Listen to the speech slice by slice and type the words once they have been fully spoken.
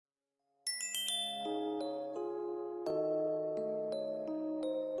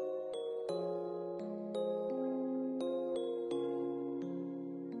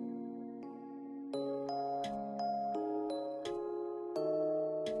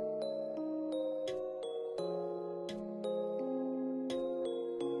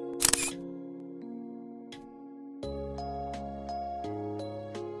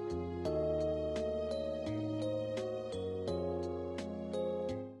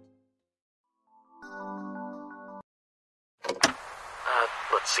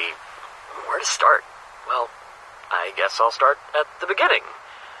Let's see, where to start? Well, I guess I'll start at the beginning.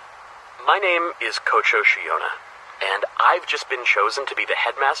 My name is Kocho Shiona, and I've just been chosen to be the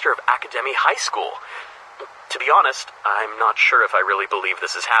headmaster of Academy High School. To be honest, I'm not sure if I really believe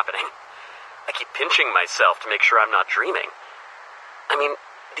this is happening. I keep pinching myself to make sure I'm not dreaming. I mean,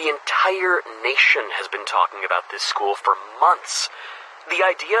 the entire nation has been talking about this school for months. The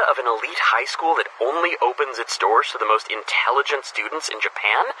idea of an elite high school that only opens its doors to the most intelligent students in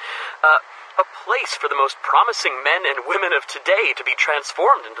Japan? A place for the most promising men and women of today to be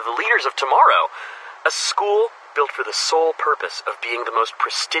transformed into the leaders of tomorrow. A school built for the sole purpose of being the most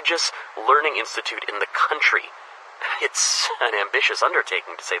prestigious learning institute in the country. It's an ambitious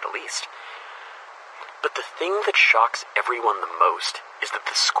undertaking, to say the least. But the thing that shocks everyone the most is that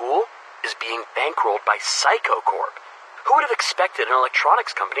the school is being bankrolled by Saikou Corp. Who would have expected an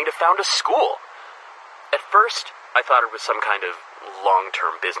electronics company to found a school? At first, I thought it was some kind of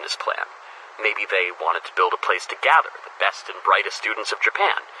long-term business plan. Maybe they wanted to build a place to gather the best and brightest students of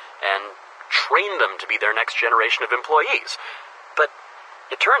Japan, and train them to be their next generation of employees. But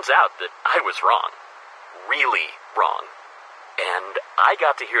it turns out that I was wrong. Really wrong. And I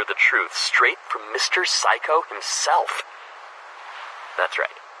got to hear the truth straight from Mr. Saikou himself. That's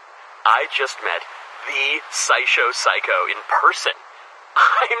right. I just met the Saikou in person.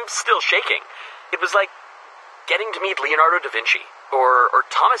 I'm still shaking. It was like getting to meet Leonardo da Vinci, or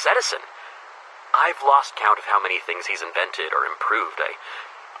Thomas Edison. I've lost count of how many things he's invented or improved.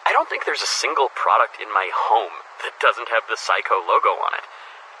 I don't think there's a single product in my home that doesn't have the Saikou logo on it.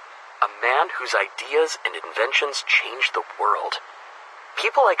 A man whose ideas and inventions changed the world.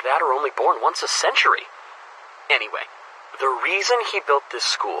 People like that are only born once a century. Anyway, the reason he built this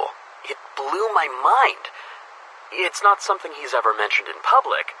school, it blew my mind. It's not something he's ever mentioned in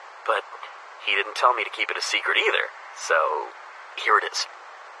public, but he didn't tell me to keep it a secret either. So, here it is.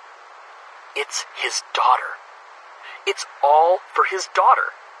 It's his daughter. It's all for his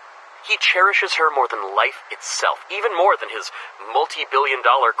daughter. He cherishes her more than life itself, even more than his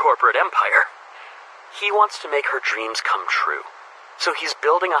multi-billion-dollar corporate empire. He wants to make her dreams come true, so he's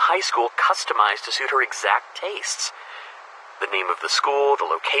building a high school customized to suit her exact tastes. The name of the school, the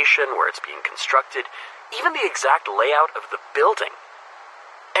location where it's being constructed, even the exact layout of the building.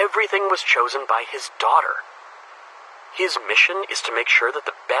 Everything was chosen by his daughter. His mission is to make sure that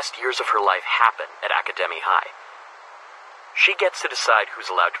the best years of her life happen at Academy High. She gets to decide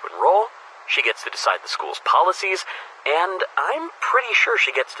who's allowed to enroll, she gets to decide the school's policies, and I'm pretty sure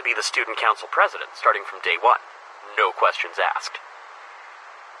she gets to be the student council president starting from day one. No questions asked.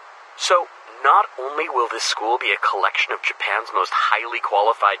 So, not only will this school be a collection of Japan's most highly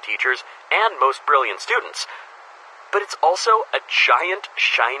qualified teachers and most brilliant students, but it's also a giant,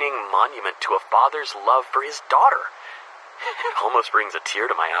 shining monument to a father's love for his daughter. It almost brings a tear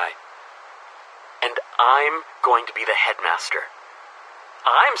to my eye. And I'm going to be the headmaster.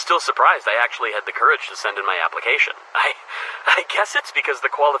 I'm still surprised I actually had the courage to send in my application. I guess it's because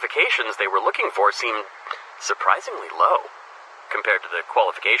the qualifications they were looking for seemed surprisingly low compared to the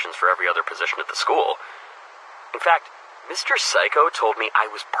qualifications for every other position at the school. In fact, Mr. Saikou told me I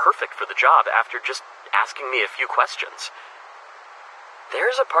was perfect for the job after just asking me a few questions.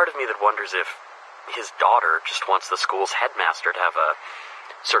 There's a part of me that wonders if his daughter just wants the school's headmaster to have a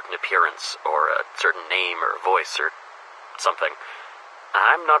certain appearance, or a certain name, or voice, or something.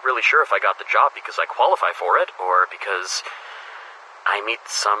 I'm not really sure if I got the job because I qualify for it, or because I meet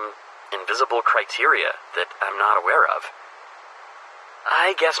some invisible criteria that I'm not aware of.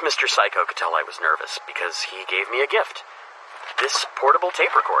 I guess Mr. Saikou could tell I was nervous, because he gave me a gift. This portable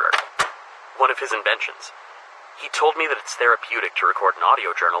tape recorder. One of his inventions. He told me that it's therapeutic to record an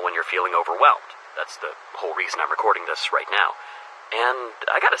audio journal when you're feeling overwhelmed. That's the whole reason I'm recording this right now. And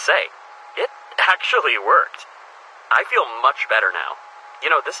I gotta say, it actually worked. I feel much better now.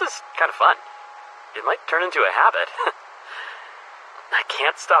 You know, this is kind of fun. It might turn into a habit. I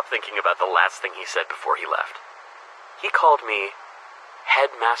can't stop thinking about the last thing he said before he left. He called me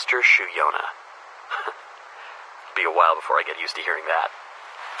Headmaster Shiona. It'll be a while before I get used to hearing that.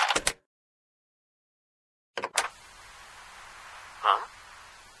 Huh?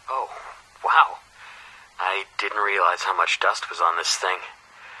 Oh, wow. I didn't realize how much dust was on this thing.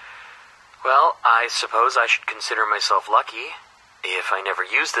 Well, I suppose I should consider myself lucky. If I never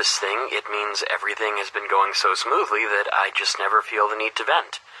use this thing, it means everything has been going so smoothly that I just never feel the need to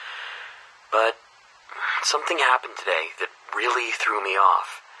vent. But something happened today that really threw me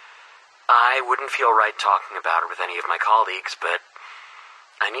off. I wouldn't feel right talking about it with any of my colleagues, but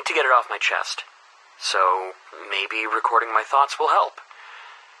I need to get it off my chest. So maybe recording my thoughts will help.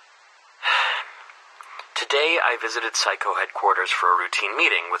 Today, I visited Saikou headquarters for a routine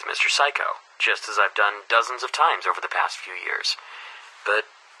meeting with Mr. Saikou, just as I've done dozens of times over the past few years. But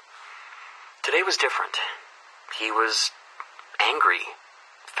today was different. He was angry,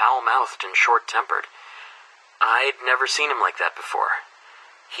 foul-mouthed, and short-tempered. I'd never seen him like that before.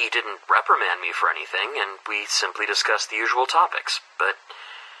 He didn't reprimand me for anything, and we simply discussed the usual topics, but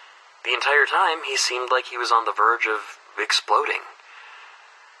the entire time he seemed like he was on the verge of exploding.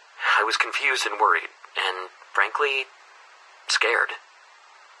 I was confused and worried, and frankly, scared.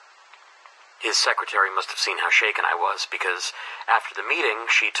 His secretary must have seen how shaken I was, because after the meeting,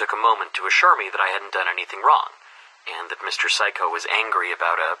 she took a moment to assure me that I hadn't done anything wrong, and that Mr. Saikou was angry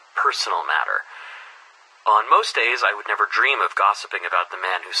about a personal matter. On most days, I would never dream of gossiping about the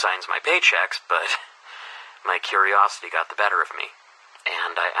man who signs my paychecks, but my curiosity got the better of me,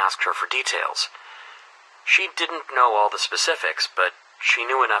 and I asked her for details. She didn't know all the specifics, but she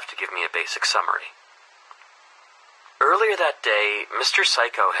knew enough to give me a basic summary. Earlier that day, Mr.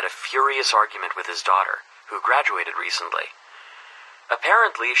 Saikou had a furious argument with his daughter, who graduated recently.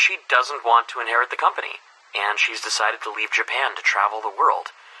 Apparently, she doesn't want to inherit the company, and she's decided to leave Japan to travel the world.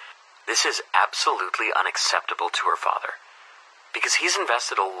 This is absolutely unacceptable to her father, because he's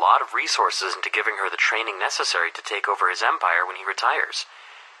invested a lot of resources into giving her the training necessary to take over his empire when he retires.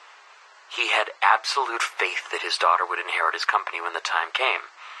 He had absolute faith that his daughter would inherit his company when the time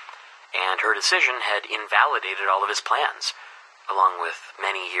came, and her decision had invalidated all of his plans, along with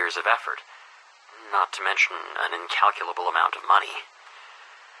many years of effort, not to mention an incalculable amount of money.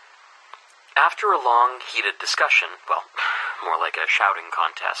 After a long, heated discussion, well, more like a shouting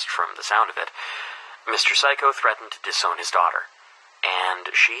contest from the sound of it, Mr. Saikou threatened to disown his daughter,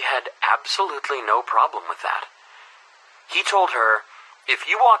 and she had absolutely no problem with that. He told her, "If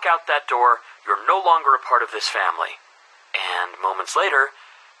you walk out that door, you're no longer a part of this family," and moments later,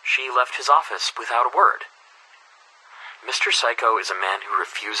 she left his office without a word. Mr. Saikou is a man who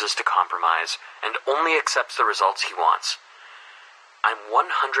refuses to compromise and only accepts the results he wants. I'm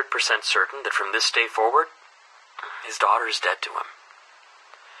 100% certain that from this day forward, his daughter is dead to him.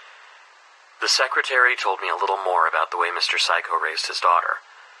 The secretary told me a little more about the way Mr. Saikou raised his daughter.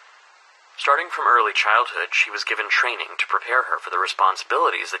 Starting from early childhood, she was given training to prepare her for the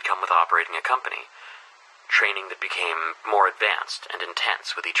responsibilities that come with operating a company. Training that became more advanced and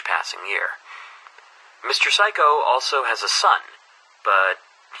intense with each passing year. Mr. Saikou also has a son, but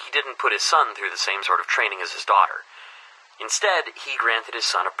he didn't put his son through the same sort of training as his daughter. Instead, he granted his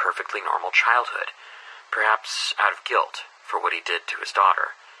son a perfectly normal childhood, perhaps out of guilt for what he did to his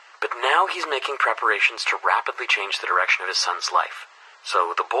daughter. But now he's making preparations to rapidly change the direction of his son's life,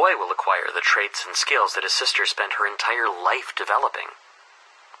 so the boy will acquire the traits and skills that his sister spent her entire life developing.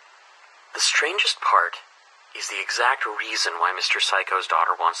 The strangest part is the exact reason why Mr. Saikou's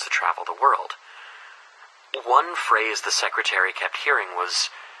daughter wants to travel the world. One phrase the secretary kept hearing was,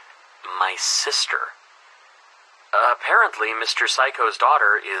 "my sister." Apparently, Mr. Saikou's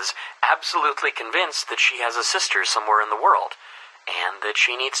daughter is absolutely convinced that she has a sister somewhere in the world, and that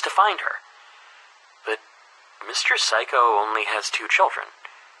she needs to find her. But Mr. Saikou only has 2 children,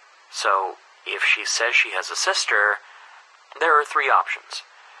 so if she says she has a sister, there are 3 options.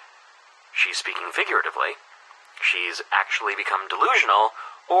 She's speaking figuratively, she's actually become delusional,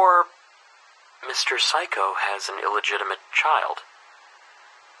 or Mr. Saikou has an illegitimate child.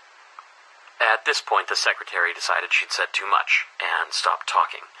 At this point, the secretary decided she'd said too much, and stopped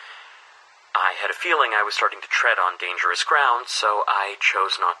talking. I had a feeling I was starting to tread on dangerous ground, so I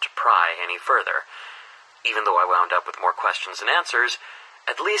chose not to pry any further. Even though I wound up with more questions than answers,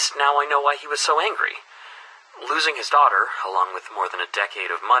 at least now I know why he was so angry. Losing his daughter, along with more than a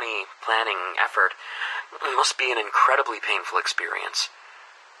decade of money, planning, effort, must be an incredibly painful experience.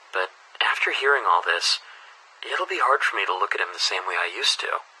 But after hearing all this, it'll be hard for me to look at him the same way I used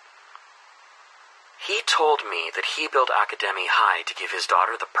to. He told me that he built Academy High to give his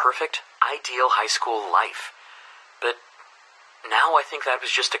daughter the perfect, ideal high school life. But now I think that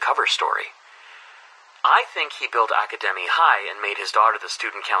was just a cover story. I think he built Academy High and made his daughter the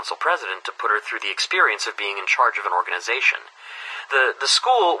student council president to put her through the experience of being in charge of an organization. The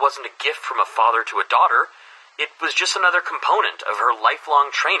school wasn't a gift from a father to a daughter. It was just another component of her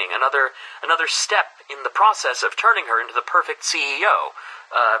lifelong training, another step in the process of turning her into the perfect CEO.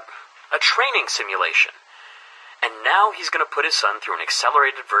 A training simulation. And now he's going to put his son through an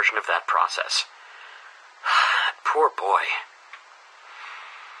accelerated version of that process. Poor boy.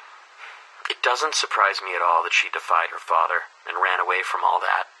 It doesn't surprise me at all that she defied her father and ran away from all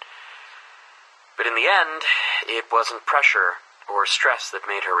that. But in the end, it wasn't pressure or stress that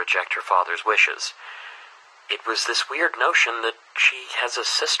made her reject her father's wishes. It was this weird notion that she has a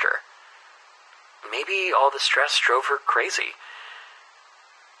sister. maybe all the stress drove her crazy.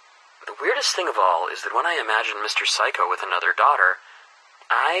 The weirdest thing of all is that when I imagine Mr. Saikou with another daughter,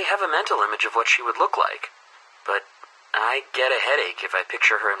 I have a mental image of what she would look like, but I get a headache if I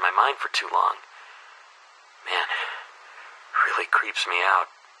picture her in my mind for too long. Man, really creeps me out.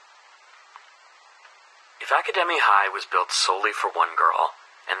 If Academy High was built solely for one girl,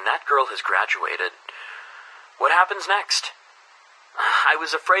 and that girl has graduated, what happens next? I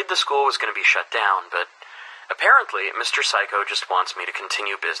was afraid the school was going to be shut down, but apparently Mr. Saikou just wants me to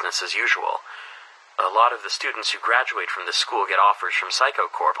continue business as usual. A lot of the students who graduate from this school get offers from Saikou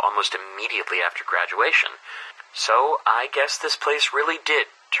Corp almost immediately after graduation. So I guess this place really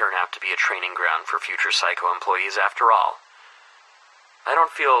did turn out to be a training ground for future Saikou employees after all. I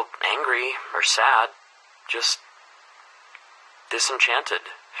don't feel angry or sad, just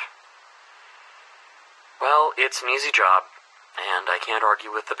disenchanted. Well, it's an easy job, and I can't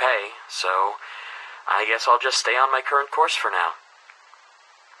argue with the pay, so I guess I'll just stay on my current course for now.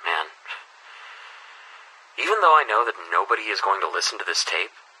 Man, even though I know that nobody is going to listen to this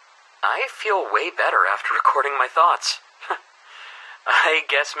tape, I feel way better after recording my thoughts. I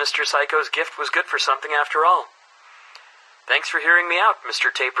guess Mr. Saikou's gift was good for something after all. Thanks for hearing me out,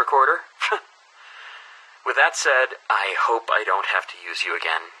 Mr. Tape Recorder. With that said, I hope I don't have to use you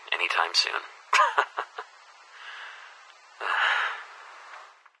again anytime soon.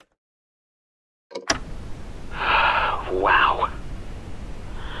 Wow.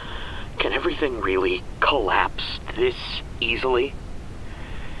 Can everything really collapse this easily?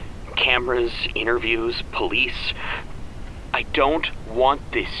 Cameras, interviews, police. I don't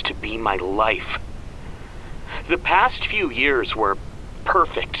want this to be my life. The past few years were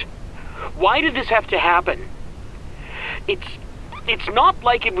perfect. Why did this have to happen? It's not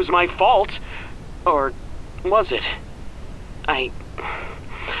like it was my fault. Or was it? I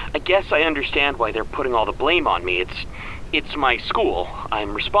guess I understand why they're putting all the blame on me. It's my school.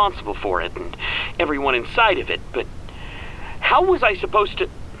 I'm responsible for it and everyone inside of it, but how was I supposed to...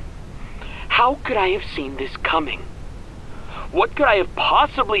 How could I have seen this coming? What could I have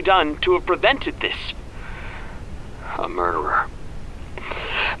possibly done to have prevented this? A murderer.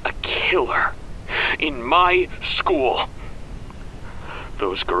 A killer. In my school.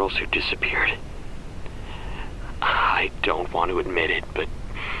 Those girls who disappeared. I don't want to admit it, but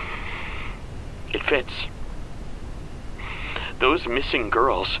it fits. Those missing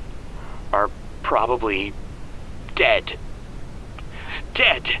girls are probably dead.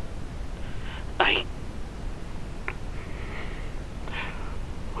 Dead.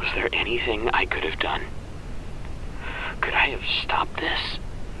 Was there anything I could have done? Could I have stopped this?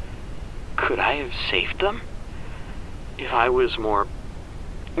 Could I have saved them? If I was more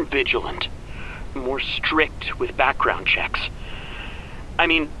vigilant, more strict with background checks. I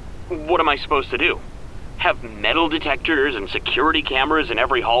mean, what am I supposed to do? Have metal detectors and security cameras in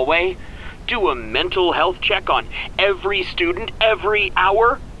every hallway? Do a mental health check on every student every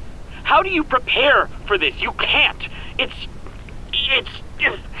hour? How do you prepare for this? You can't.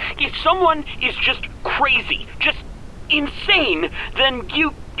 If someone is just crazy, just insane, then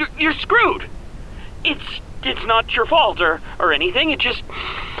you're screwed. It's not your fault or anything.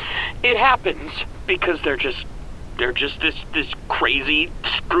 It happens because they're just this crazy,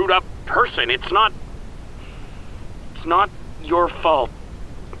 screwed up person. It's not your fault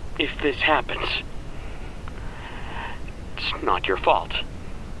if this happens. It's not your fault.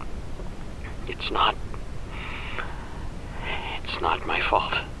 It's not my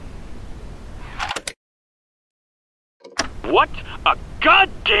fault. What a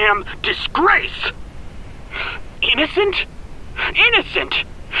goddamn disgrace! Innocent? Innocent!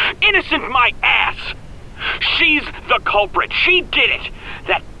 Innocent my ass! She's the culprit. She did it!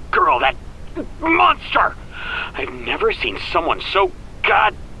 That girl, that monster! I've never seen someone so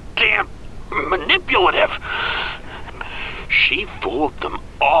goddamn manipulative. She fooled them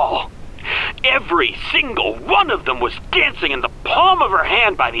all. Every single one of them was dancing in the palm of her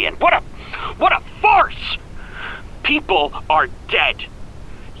hand by the end. What a farce! People are dead.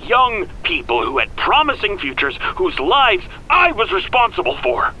 Young people who had promising futures, whose lives I was responsible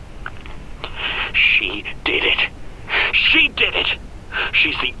for. She did it. She did it.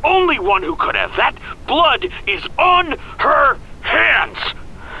 She's the only one who could have. That blood is on her hands.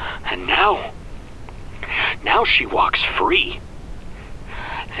 And now she walks free.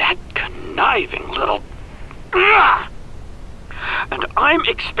 That conniving little... And I'm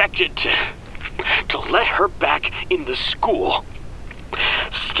expected to let her back in the school.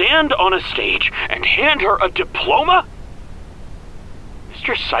 Stand on a stage and hand her a diploma?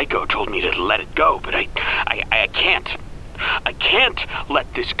 Mr. Saikou told me to let it go, but I can't. I can't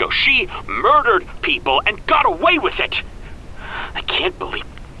let this go. She murdered people and got away with it. I can't believe...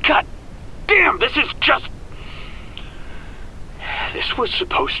 God damn, this is just... This was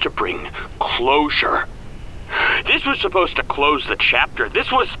supposed to bring closure. This was supposed to close the chapter.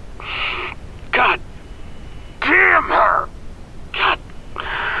 This was... God damn her! God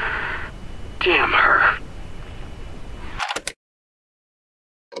damn her.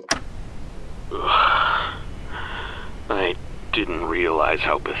 I didn't realize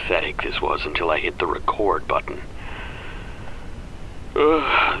how pathetic this was until I hit the record button.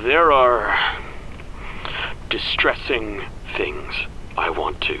 There are distressing things I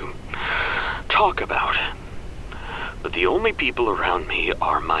want to talk about, but the only people around me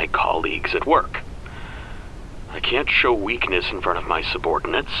are my colleagues at work. I can't show weakness in front of my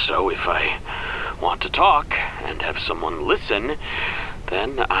subordinates, so if I want to talk and have someone listen,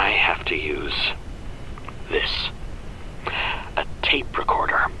 then I have to use this. A tape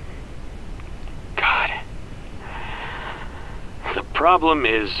recorder. God. The problem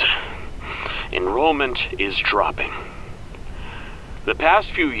is, enrollment is dropping. The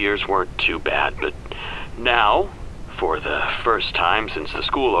past few years weren't too bad, but now, for the first time since the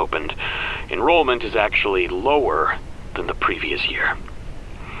school opened, enrollment is actually lower than the previous year.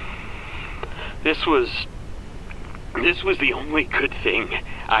 This was the only good thing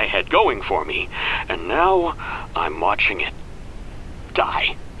I had going for me, and now I'm watching it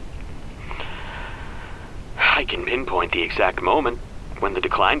die. I can pinpoint the exact moment when the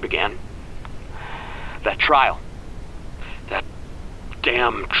decline began. That trial. That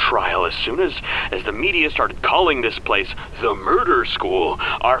damn trial. As soon as the media started calling this place the murder school,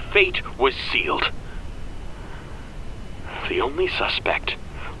 our fate was sealed. The only suspect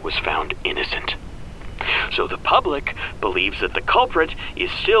was found innocent. So the public believes that the culprit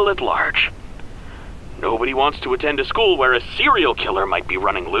is still at large. Nobody wants to attend a school where a serial killer might be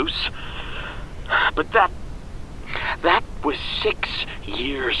running loose. But that was 6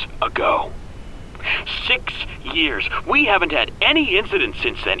 years ago. 6 years. We haven't had any incidents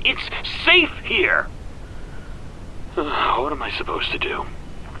since then. It's safe here. What am I supposed to do?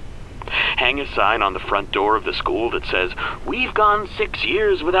 Hang a sign on the front door of the school that says, "We've gone 6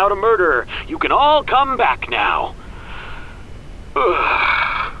 years without a murder. You can all come back now."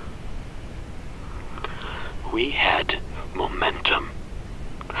 We had momentum.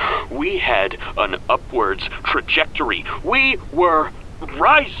 We had an upwards trajectory. We were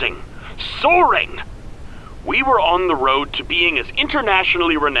rising, soaring. We were on the road to being as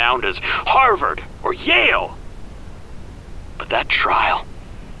internationally renowned as Harvard or Yale. But that trial,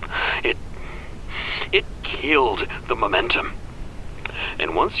 it killed the momentum.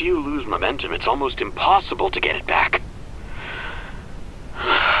 And once you lose momentum, it's almost impossible to get it back.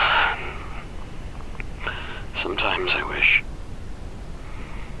 Sometimes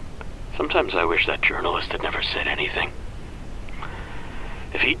I wish that journalist had never said anything.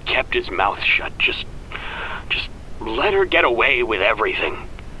 If he'd kept his mouth shut, just let her get away with everything,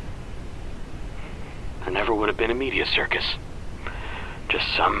 there never would have been a media circus. Just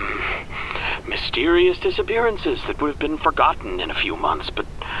some mysterious disappearances that would have been forgotten in a few months, but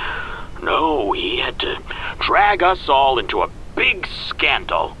no, he had to drag us all into a big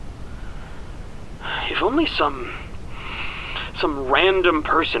scandal. If only some random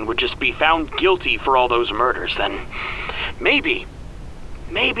person would just be found guilty for all those murders, then maybe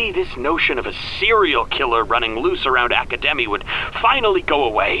this notion of a serial killer running loose around Academy would finally go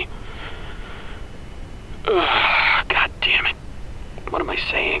away. God damn it. What am I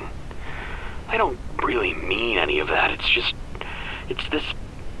saying? I don't really mean any of that. It's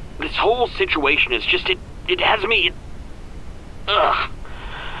this whole situation is just, it has me,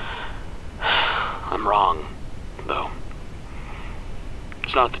 I'm wrong, though.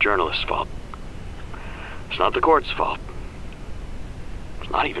 It's not the journalist's fault. It's not the court's fault. It's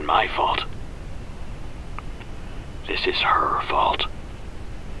not even my fault. This is her fault.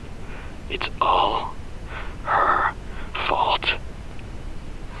 It's all her fault.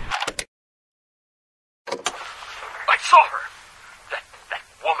 I saw her. That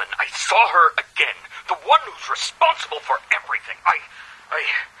woman. I saw her again. The one who's responsible for everything.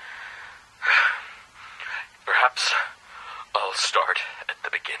 Perhaps I'll start at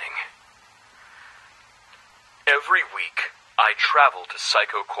the beginning. Every week, I travel to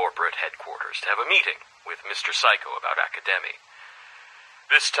Saikou corporate headquarters to have a meeting with Mr. Saikou about Academy.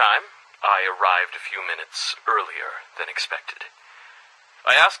 This time, I arrived a few minutes earlier than expected.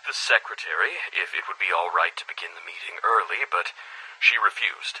 I asked the secretary if it would be all right to begin the meeting early, but she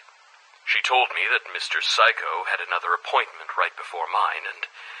refused. She told me that Mr. Saikou had another appointment right before mine, and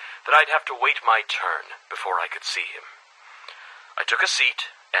that I'd have to wait my turn before I could see him. I took a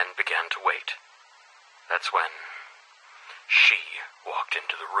seat and began to wait. That's when she walked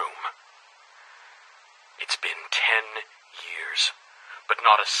into the room. It's been 10 years, but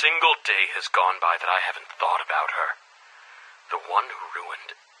not a single day has gone by that I haven't thought about her. The one who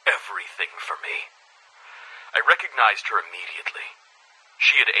ruined everything for me. I recognized her immediately.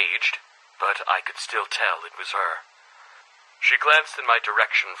 She had aged, but I could still tell it was her. She glanced in my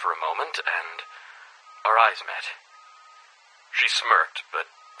direction for a moment, and our eyes met. She smirked, but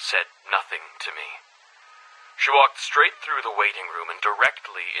said nothing to me. She walked straight through the waiting room and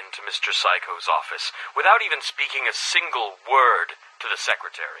directly into Mr. Saikou's office, without even speaking a single word to the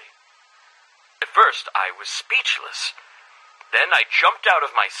secretary. At first, I was speechless. Then I jumped out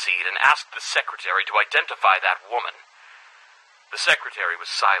of my seat and asked the secretary to identify that woman. The secretary was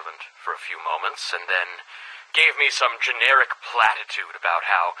silent for a few moments, and then gave me some generic platitude about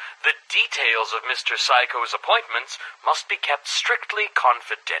how the details of Mr. Saikou's appointments must be kept strictly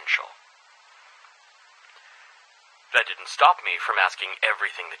confidential. That didn't stop me from asking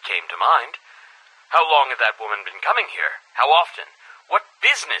everything that came to mind. How long had that woman been coming here? How often? What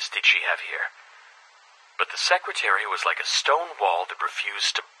business did she have here? But the secretary was like a stone wall that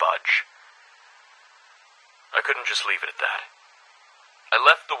refused to budge. I couldn't just leave it at that. I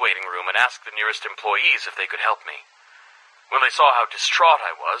left the waiting room and asked the nearest employees if they could help me. When they saw how distraught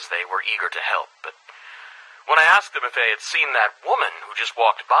I was, they were eager to help, but when I asked them if they had seen that woman who just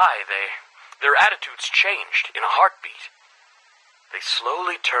walked by, their attitudes changed in a heartbeat. They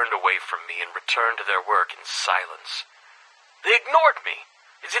slowly turned away from me and returned to their work in silence. They ignored me,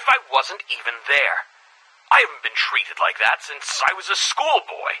 as if I wasn't even there. I haven't been treated like that since I was a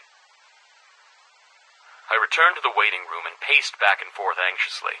schoolboy. I returned to the waiting room and paced back and forth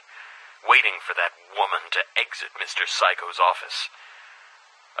anxiously, waiting for that woman to exit Mr. Saikou's office.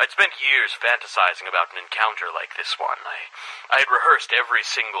 I'd spent years fantasizing about an encounter like this one. I had rehearsed every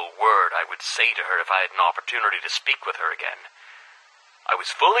single word I would say to her if I had an opportunity to speak with her again. I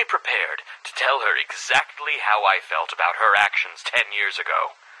was fully prepared to tell her exactly how I felt about her actions 10 years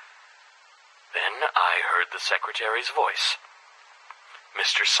ago. Then I heard the secretary's voice.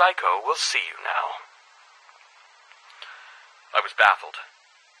 "Mr. Saikou will see you now." I was baffled.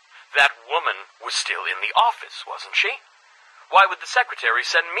 That woman was still in the office, wasn't she? Why would the secretary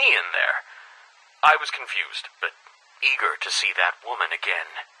send me in there? I was confused, but eager to see that woman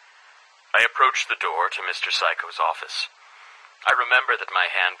again. I approached the door to Mr. Saikou's office. I remember that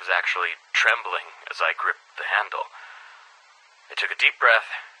my hand was actually trembling as I gripped the handle. I took a deep breath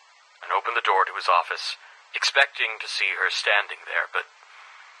and opened the door to his office, expecting to see her standing there, but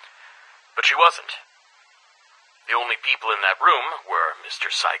she wasn't. The only people in that room were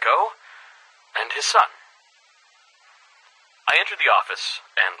Mr. Saikou and his son. I entered the office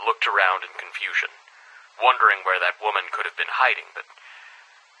and looked around in confusion, wondering where that woman could have been hiding, but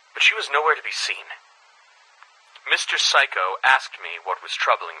she was nowhere to be seen. Mr. Saikou asked me what was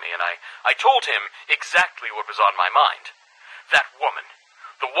troubling me, and I told him exactly what was on my mind. That woman,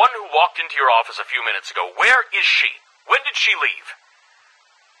 the one who walked into your office a few minutes ago, where is she? When did she leave?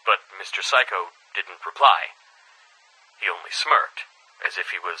 But Mr. Saikou didn't reply. He only smirked, as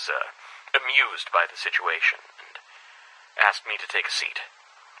if he was amused by the situation, and asked me to take a seat.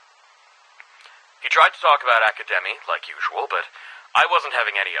 He tried to talk about academy, like usual, but I wasn't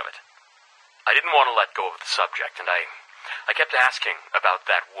having any of it. I didn't want to let go of the subject, and I kept asking about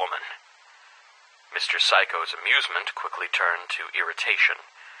that woman. Mr. Saikou's amusement quickly turned to irritation,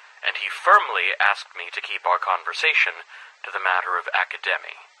 and he firmly asked me to keep our conversation to the matter of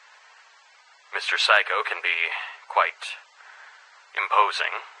academy. Mr. Saikou can be quite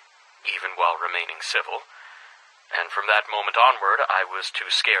imposing, even while remaining civil, and from that moment onward, I was too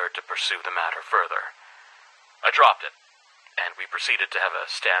scared to pursue the matter further. I dropped it, and we proceeded to have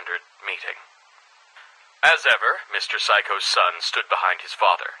a standard meeting. As ever, Mr. Saikou's son stood behind his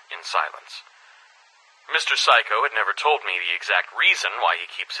father in silence. Mr. Saikou had never told me the exact reason why he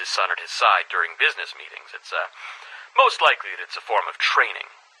keeps his son at his side during business meetings. It's most likely that it's a form of training,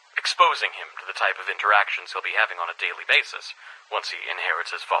 exposing him to the type of interactions he'll be having on a daily basis once he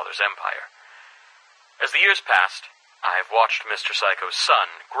inherits his father's empire. As the years passed, I have watched Mr. Saikou's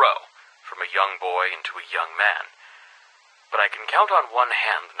son grow from a young boy into a young man, but I can count on one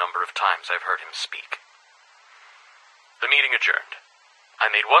hand the number of times I've heard him speak. The meeting adjourned. I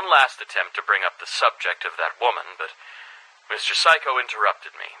made one last attempt to bring up the subject of that woman, but Mr. Saikou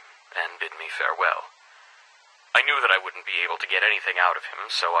interrupted me and bid me farewell. I knew that I wouldn't be able to get anything out of him,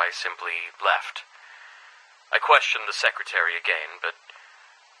 so I simply left. I questioned the secretary again, but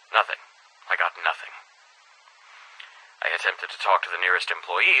nothing. I got nothing. I attempted to talk to the nearest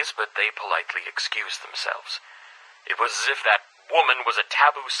employees, but they politely excused themselves. It was as if that woman was a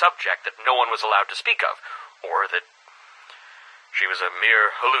taboo subject that no one was allowed to speak of, or that she was a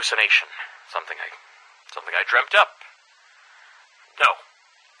mere hallucination, something I dreamt up.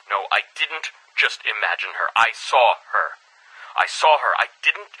 No, I didn't just imagine her. I saw her. I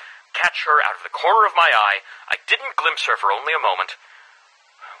didn't catch her out of the corner of my eye. I didn't glimpse her for only a moment.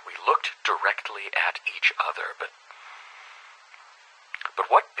 We looked directly at each other, but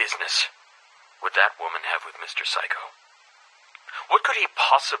what business would that woman have with Mr. Saikou? What could he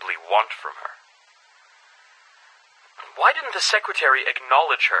possibly want from her? Why didn't the secretary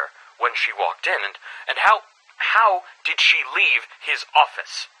acknowledge her when she walked in, and how did she leave his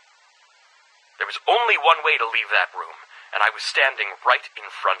office? There was only one way to leave that room, and I was standing right in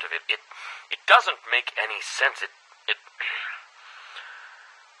front of it. It doesn't make any sense.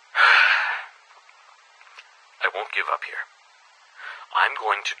 I won't give up here. I'm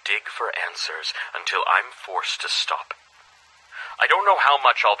going to dig for answers until I'm forced to stop. I don't know how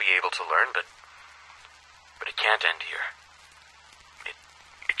much I'll be able to learn, but it can't end here.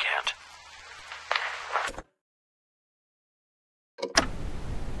 It can't.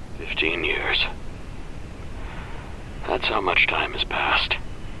 15 years. That's how much time has passed.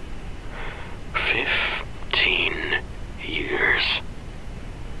 15 years.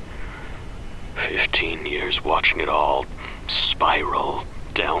 15 years watching it all spiral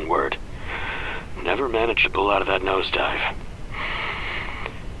downward. Never managed to pull out of that nosedive.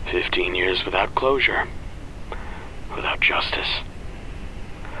 15 years without closure. Without justice.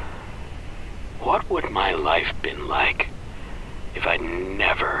 What would my life been like if I'd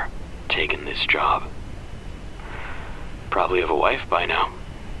never taken this job? Probably have a wife by now.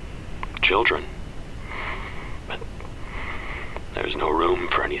 Children. But there's no room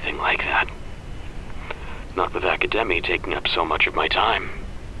for anything like that. Not with Academy taking up so much of my time.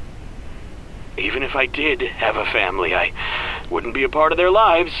 Even if I did have a family, I wouldn't be a part of their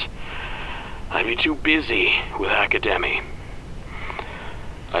lives. I'd be too busy with Academy.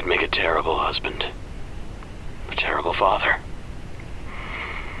 I'd make a terrible husband. A terrible father.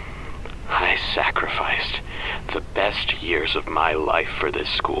 I sacrificed the best years of my life for this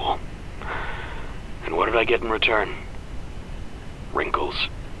school. And what did I get in return? Wrinkles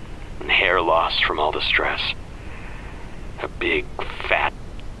and hair loss from all the stress. A big, fat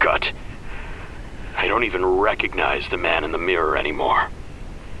gut. I don't even recognize the man in the mirror anymore.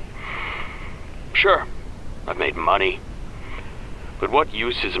 Sure, I've made money. But what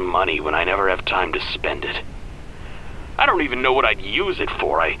use is money when I never have time to spend it? I don't even know what I'd use it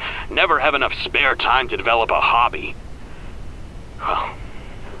for. I never have enough spare time to develop a hobby. Well,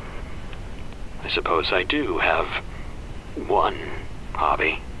 I suppose I do have one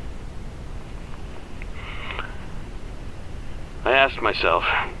hobby. I asked myself,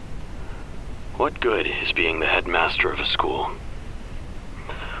 what good is being the headmaster of a school?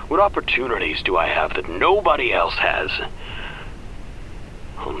 What opportunities do I have that nobody else has?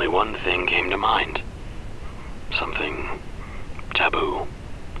 Only one thing came to mind. Something taboo.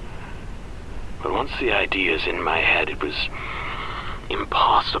 But once the idea's in my head, it was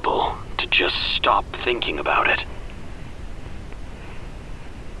impossible to just stop thinking about it.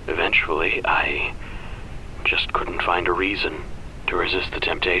 Eventually, I just couldn't find a reason to resist the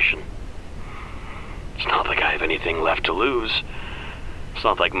temptation. It's not like I have anything left to lose. It's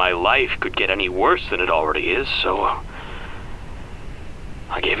not like my life could get any worse than it already is, so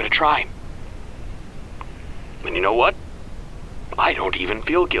I gave it a try. And you know what? I don't even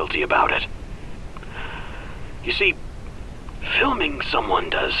feel guilty about it. You see, filming someone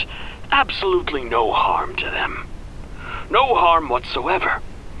does absolutely no harm to them. No harm whatsoever.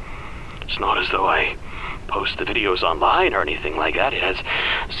 It's not as though I post the videos online or anything like that. It has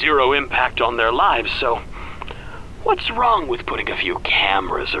zero impact on their lives, so what's wrong with putting a few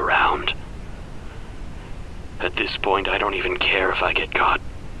cameras around? At this point, I don't even care if I get caught.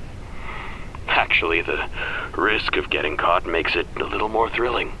 Actually, the risk of getting caught makes it a little more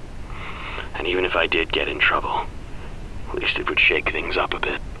thrilling. And even if I did get in trouble, at least it would shake things up a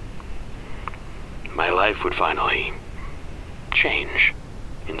bit. My life would finally change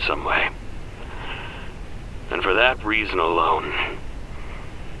in some way. And for that reason alone,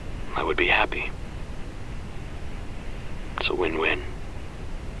 I would be happy. It's a win-win.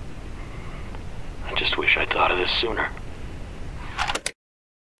 I just wish I'd thought of this sooner.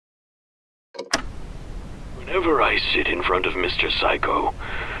 Whenever I sit in front of Mr. Saikou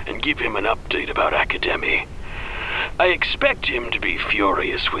and give him an update about Academy, I expect him to be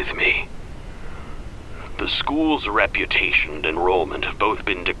furious with me. The school's reputation and enrollment have both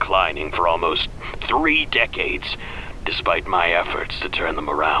been declining for almost 3 decades, despite my efforts to turn them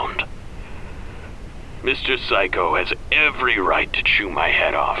around. Mr. Saikou has every right to chew my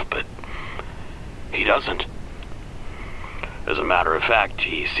head off, but he doesn't. As a matter of fact,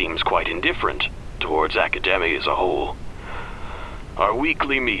 he seems quite indifferent towards academia as a whole. Our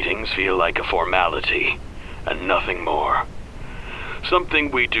weekly meetings feel like a formality, and nothing more.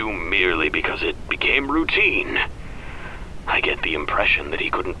 Something we do merely because it became routine. I get the impression that he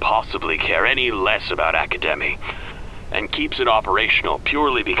couldn't possibly care any less about academia, and keeps it operational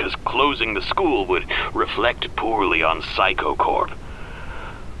purely because closing the school would reflect poorly on Saikou Corp.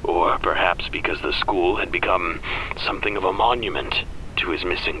 Or perhaps because the school had become something of a monument to his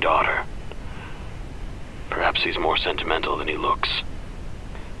missing daughter. Perhaps he's more sentimental than he looks.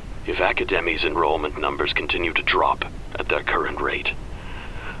 If academia's enrollment numbers continue to drop at their current rate,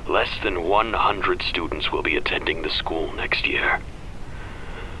 less than 100 students will be attending the school next year.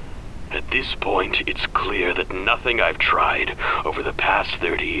 At this point, it's clear that nothing I've tried over the past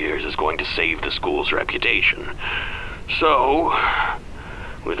 30 years is going to save the school's reputation. So,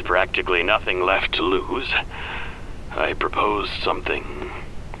 with practically nothing left to lose, I proposed something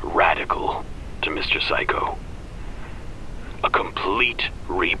radical to Mr. Saikou. A complete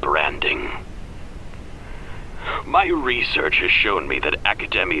rebranding. My research has shown me that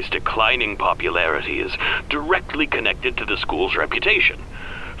academia's declining popularity is directly connected to the school's reputation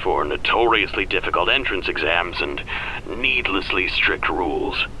for notoriously difficult entrance exams and needlessly strict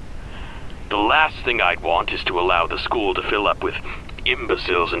rules. The last thing I'd want is to allow the school to fill up with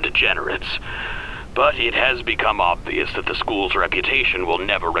imbeciles and degenerates, but it has become obvious that the school's reputation will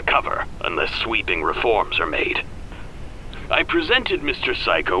never recover unless sweeping reforms are made. I presented Mr.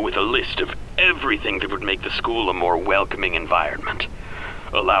 Saikou with a list of everything that would make the school a more welcoming environment,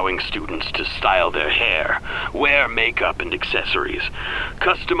 allowing students to style their hair, wear makeup and accessories,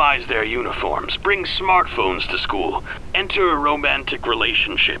 customize their uniforms, bring smartphones to school, enter romantic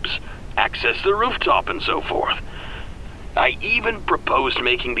relationships, access the rooftop, and so forth. I even proposed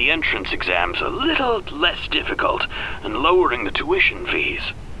making the entrance exams a little less difficult and lowering the tuition fees.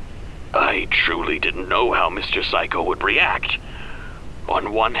 I truly didn't know how Mr. Saikou would react.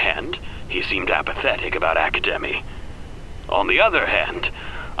 On one hand, he seemed apathetic about academia. On the other hand,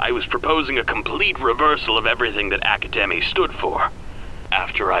 I was proposing a complete reversal of everything that academia stood for.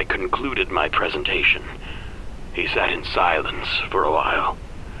 After I concluded my presentation, he sat in silence for a while.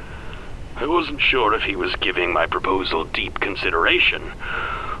 I wasn't sure if he was giving my proposal deep consideration,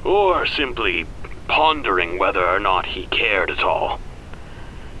 or simply pondering whether or not he cared at all.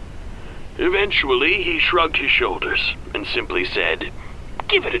 Eventually, he shrugged his shoulders and simply said,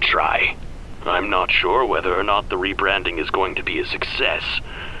 "Give it a try. I'm not sure whether or not the rebranding is going to be a success,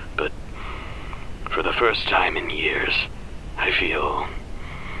 but for the first time in years, I feel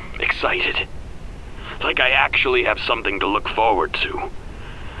excited. Like I actually have something to look forward to.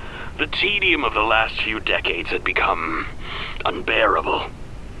 The tedium of the last few decades had become unbearable.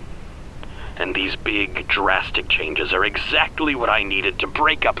 And these big, drastic changes are exactly what I needed to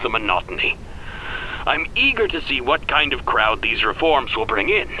break up the monotony. I'm eager to see what kind of crowd these reforms will bring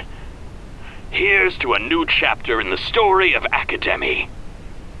in. Here's to a new chapter in the story of academia."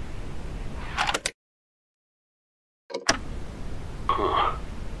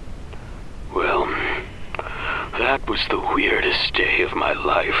 Well, that was the weirdest day of my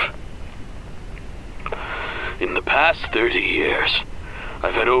life. In the past 30 years,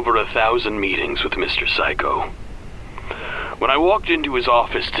 I've had over 1,000 meetings with Mr. Saikou. When I walked into his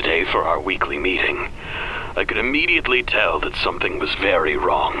office today for our weekly meeting, I could immediately tell that something was very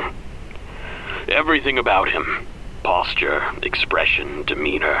wrong. Everything about him, posture, expression,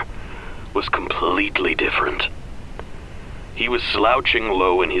 demeanor, was completely different. He was slouching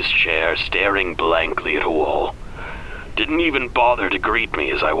low in his chair, staring blankly at a wall. Didn't even bother to greet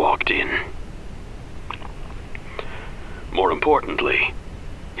me as I walked in. More importantly,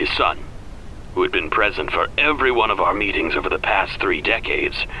 his son, who had been present for every one of our meetings over the past 3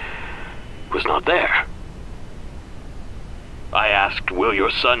 decades, was not there. I asked, "Will your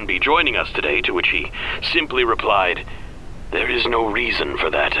son be joining us today?" to which he simply replied, "There is no reason for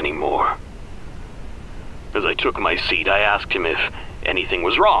that anymore." As I took my seat, I asked him if anything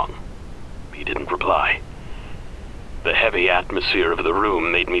was wrong. He didn't reply. The heavy atmosphere of the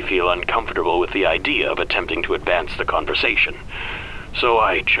room made me feel uncomfortable with the idea of attempting to advance the conversation, so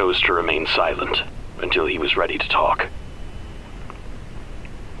I chose to remain silent until he was ready to talk.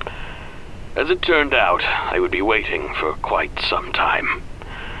 As it turned out, I would be waiting for quite some time.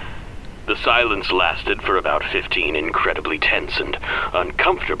 The silence lasted for about 15 incredibly tense and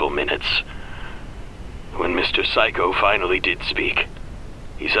uncomfortable minutes. When Mr. Saikou finally did speak,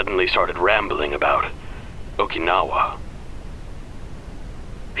 he suddenly started rambling about Okinawa.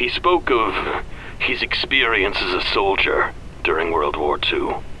 He spoke of his experience as a soldier during World War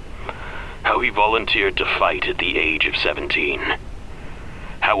II. How he volunteered to fight at the age of 17.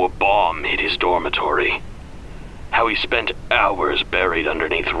 How a bomb hit his dormitory. How he spent hours buried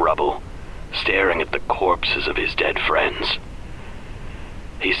underneath rubble, staring at the corpses of his dead friends.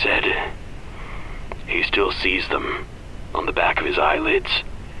 He said he still sees them on the back of his eyelids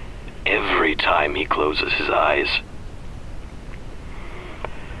every time he closes his eyes.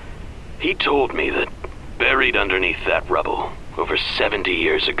 He told me that buried underneath that rubble over 70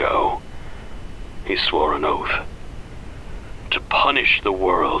 years ago, he swore an oath to punish the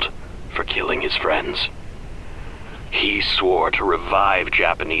world for killing his friends. He swore to revive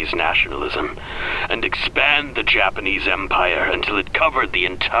Japanese nationalism and expand the Japanese empire until it covered the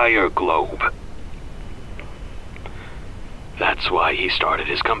entire globe. That's why he started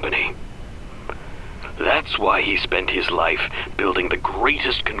his company. That's why he spent his life building the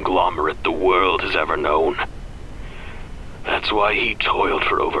greatest conglomerate the world has ever known. That's why he toiled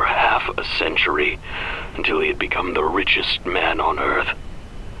for over half a century until he had become the richest man on Earth.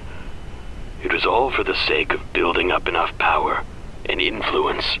 It was all for the sake of building up enough power and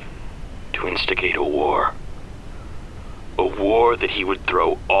influence to instigate a war. A war that he would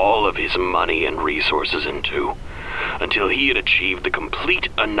throw all of his money and resources into until he had achieved the complete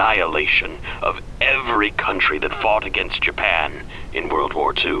annihilation of every country that fought against Japan in World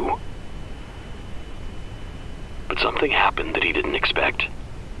War II. But something happened that he didn't expect.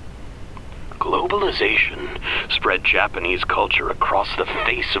 Globalization spread Japanese culture across the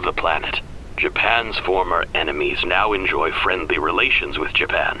face of the planet. Japan's former enemies now enjoy friendly relations with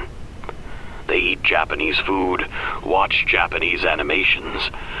Japan. They eat Japanese food, watch Japanese animations,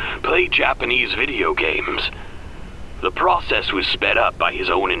 play Japanese video games. The process was sped up by his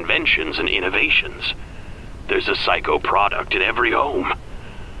own inventions and innovations. There's a Saikou product in every home.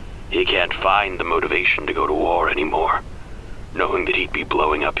 He can't find the motivation to go to war anymore, knowing that he'd be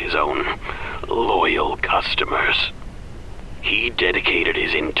blowing up his own loyal customers. He dedicated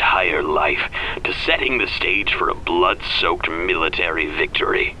his entire life to setting the stage for a blood-soaked military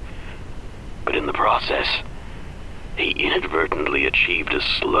victory. But in the process, he inadvertently achieved a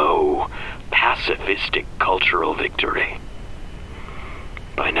slow, pacifistic cultural victory.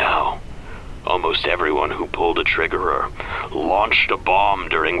 By now, almost everyone who pulled a trigger or launched a bomb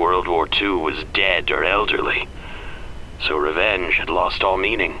during World War II was dead or elderly, so revenge had lost all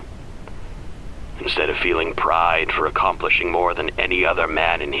meaning. Instead of feeling pride for accomplishing more than any other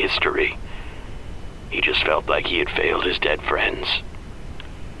man in history, he just felt like he had failed his dead friends.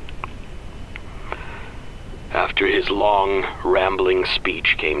 After his long, rambling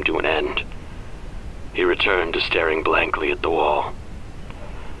speech came to an end, he returned to staring blankly at the wall.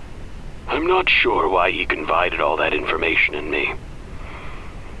 I'm not sure why he confided all that information in me.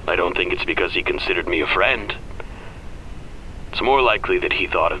 I don't think it's because he considered me a friend. It's more likely that he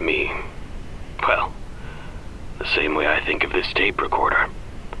thought of me, well, the same way I think of this tape recorder.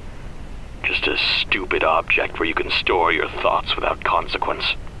 Just a stupid object where you can store your thoughts without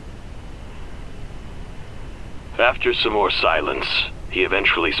consequence. After some more silence, he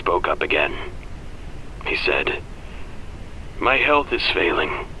eventually spoke up again. He said, "My health is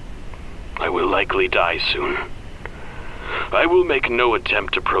failing. I will likely die soon. I will make no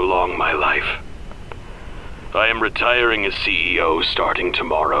attempt to prolong my life. I am retiring as CEO starting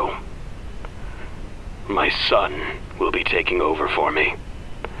tomorrow. My son will be taking over for me.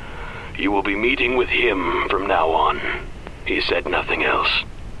 You will be meeting with him from now on." He said nothing else,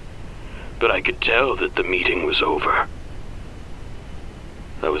 but I could tell that the meeting was over.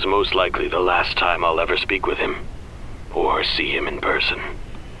 That was most likely the last time I'll ever speak with him, or see him in person.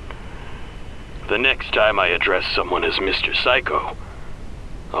 The next time I address someone as Mr. Saikou,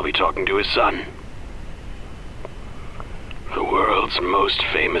 I'll be talking to his son. The world's most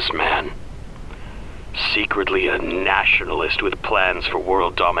famous man. Secretly a nationalist with plans for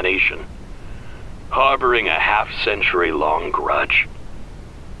world domination. Harboring a half-century-long grudge.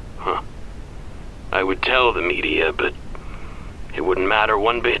 I would tell the media, but it wouldn't matter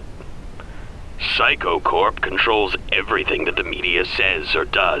one bit. Saikou Corp controls everything that the media says or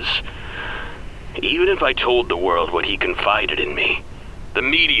does. Even if I told the world what he confided in me, the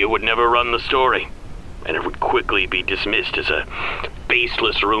media would never run the story, and it would quickly be dismissed as a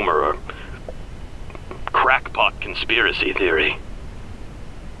baseless rumor or crackpot conspiracy theory.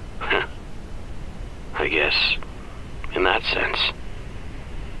 I guess, in that sense,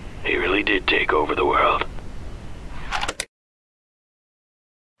 he really did take over the world.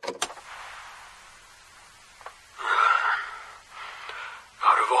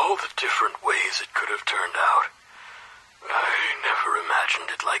 Out of all the different ways it could have turned out, I never imagined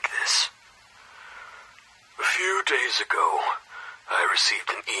it like this. few days ago, I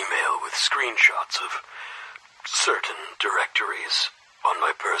received an email with screenshots of certain directories on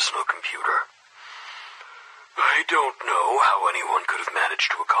my personal computer. I don't know how anyone could have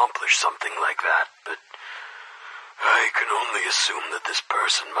managed to accomplish something like that, but I can only assume that this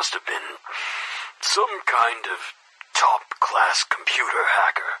person must have been some kind of top-class computer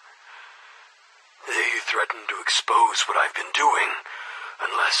hacker. They threaten to expose what I've been doing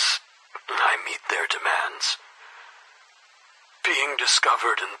unless I meet their demands. Being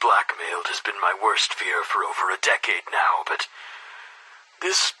discovered and blackmailed has been my worst fear for over a decade now, but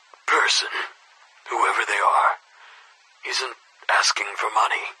this person, whoever they are, isn't asking for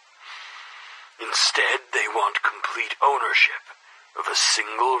money. Instead, they want complete ownership of a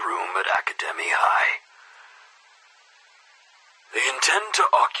single room at Academy High. They intend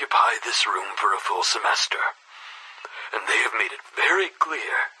to occupy this room for a full semester, and they have made it very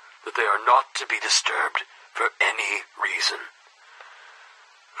clear that they are not to be disturbed for any reason.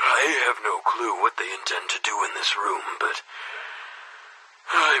 I have no clue what they intend to do in this room, but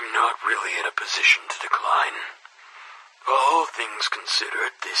I'm not really in a position to decline. All things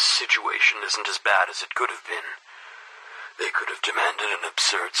considered, this situation isn't as bad as it could have been. They could have demanded an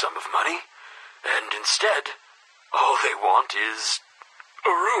absurd sum of money, and instead, all they want is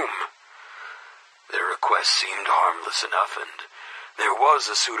a room. Their request seemed harmless enough, and there was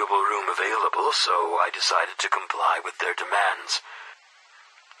a suitable room available, so I decided to comply with their demands.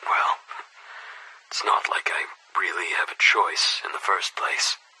 Well, it's not like I really have a choice in the first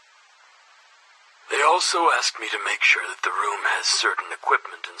place. They also asked me to make sure that the room has certain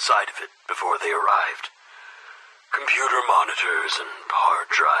equipment inside of it before they arrived. Computer monitors and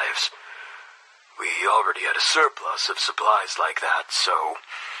hard drives. We already had a surplus of supplies like that, so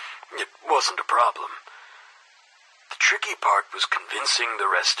it wasn't a problem. The tricky part was convincing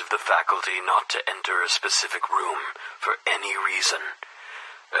the rest of the faculty not to enter a specific room for any reason,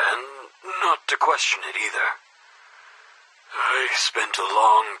 and not to question it either. I spent a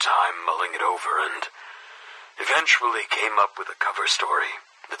long time mulling it over and eventually came up with a cover story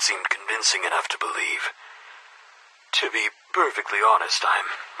that seemed convincing enough to believe. To be perfectly honest,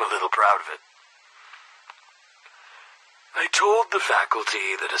 I'm a little proud of it. I told the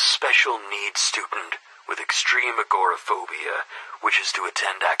faculty that a special needs student with extreme agoraphobia wishes to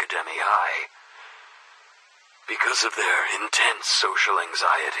attend Academy High. Because of their intense social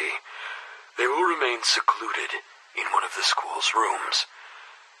anxiety, they will remain secluded in one of the school's rooms,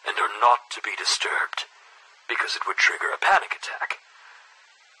 and are not to be disturbed, because it would trigger a panic attack.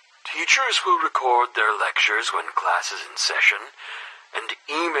 Teachers will record their lectures when class is in session, and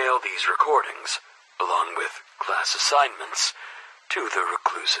email these recordings, along with class assignments, to the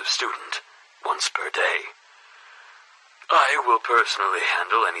reclusive student, once per day. I will personally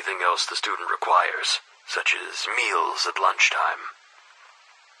handle anything else the student requires, such as meals at lunchtime.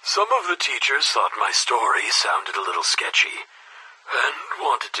 Some of the teachers thought my story sounded a little sketchy, and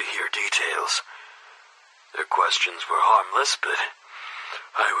wanted to hear details. Their questions were harmless, but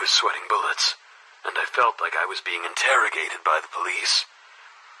I was sweating bullets, and I felt like I was being interrogated by the police.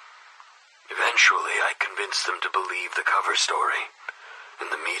 Eventually, I convinced them to believe the cover story, and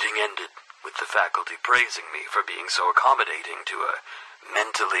the meeting ended with the faculty praising me for being so accommodating to a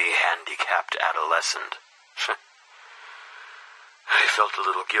mentally handicapped adolescent. I felt a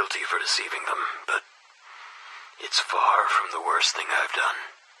little guilty for deceiving them, but it's far from the worst thing I've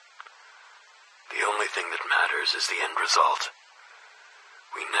done. The only thing that matters is the end result.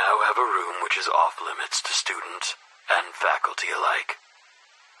 We now have a room which is off limits to student and faculty alike.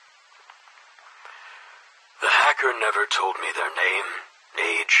 The hacker never told me their name,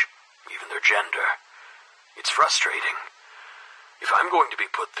 age, even their gender. It's frustrating. If I'm going to be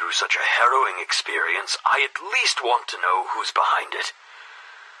put through such a harrowing experience, I at least want to know who's behind it.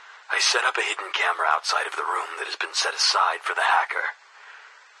 I set up a hidden camera outside of the room that has been set aside for the hacker.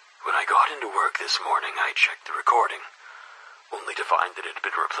 When I got into work this morning, I checked the recording, only to find that it had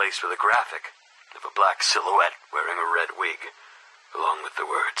been replaced with a graphic of a black silhouette wearing a red wig, along with the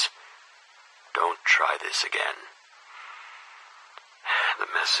words, "Don't try this again." The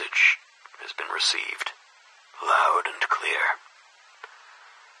message has been received, loud and clear.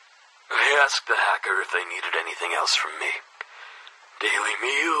 I asked the hacker if they needed anything else from me. Daily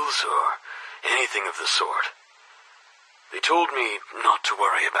meals or anything of the sort. They told me not to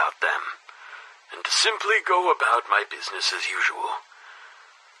worry about them, and to simply go about my business as usual.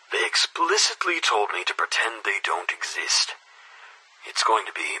 They explicitly told me to pretend they don't exist. It's going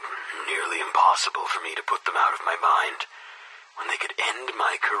to be nearly impossible for me to put them out of my mind, when they could end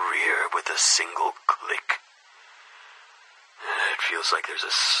my career with a single click. It feels like there's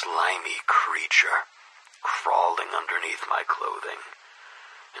a slimy creature crawling underneath my clothing,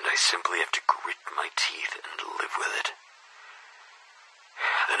 and I simply have to grit my teeth and live with it.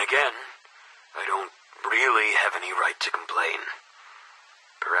 Then again, I don't really have any right to complain.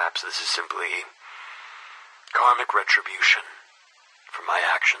 Perhaps this is simply karmic retribution for my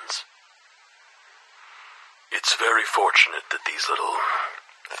actions. It's very fortunate that these little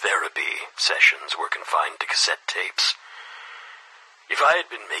therapy sessions were confined to cassette tapes. If I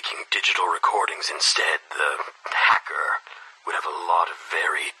had been making digital recordings instead, the hacker would have a lot of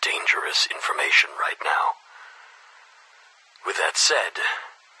very dangerous information right now. With that said,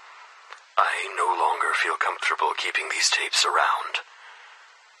 I no longer feel comfortable keeping these tapes around.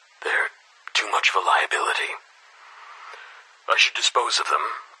 They're too much of a liability. I should dispose of them,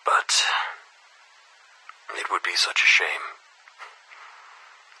 but it would be such a shame.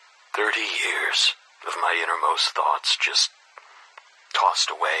 30 years of my innermost thoughts just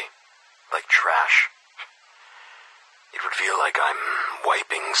tossed away like trash. It would feel like I'm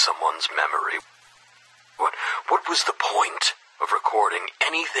wiping someone's memory. What was the point of recording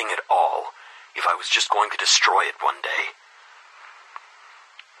anything at all if I was just going to destroy it one day?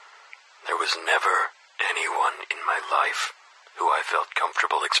 There was never anyone in my life who I felt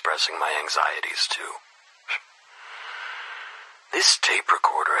comfortable expressing my anxieties to. This tape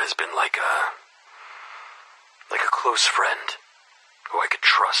recorder has been like a close friend who I could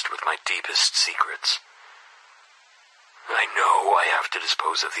trust with my deepest secrets. I know I have to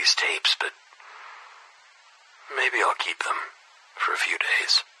dispose of these tapes, but maybe I'll keep them for a few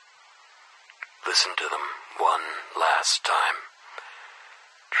days. Listen to them one last time.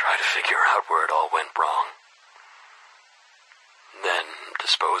 Try to figure out where it all went wrong. Then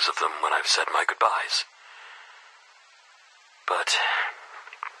dispose of them when I've said my goodbyes. But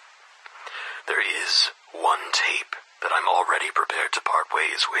there is one tape that I'm already prepared to part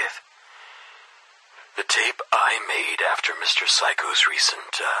ways with. The tape I made after Mr. Saikou's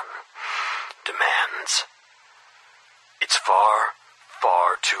recent, demands. It's far,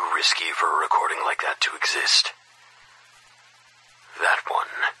 far too risky for a recording like that to exist. That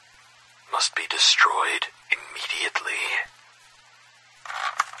one must be destroyed immediately.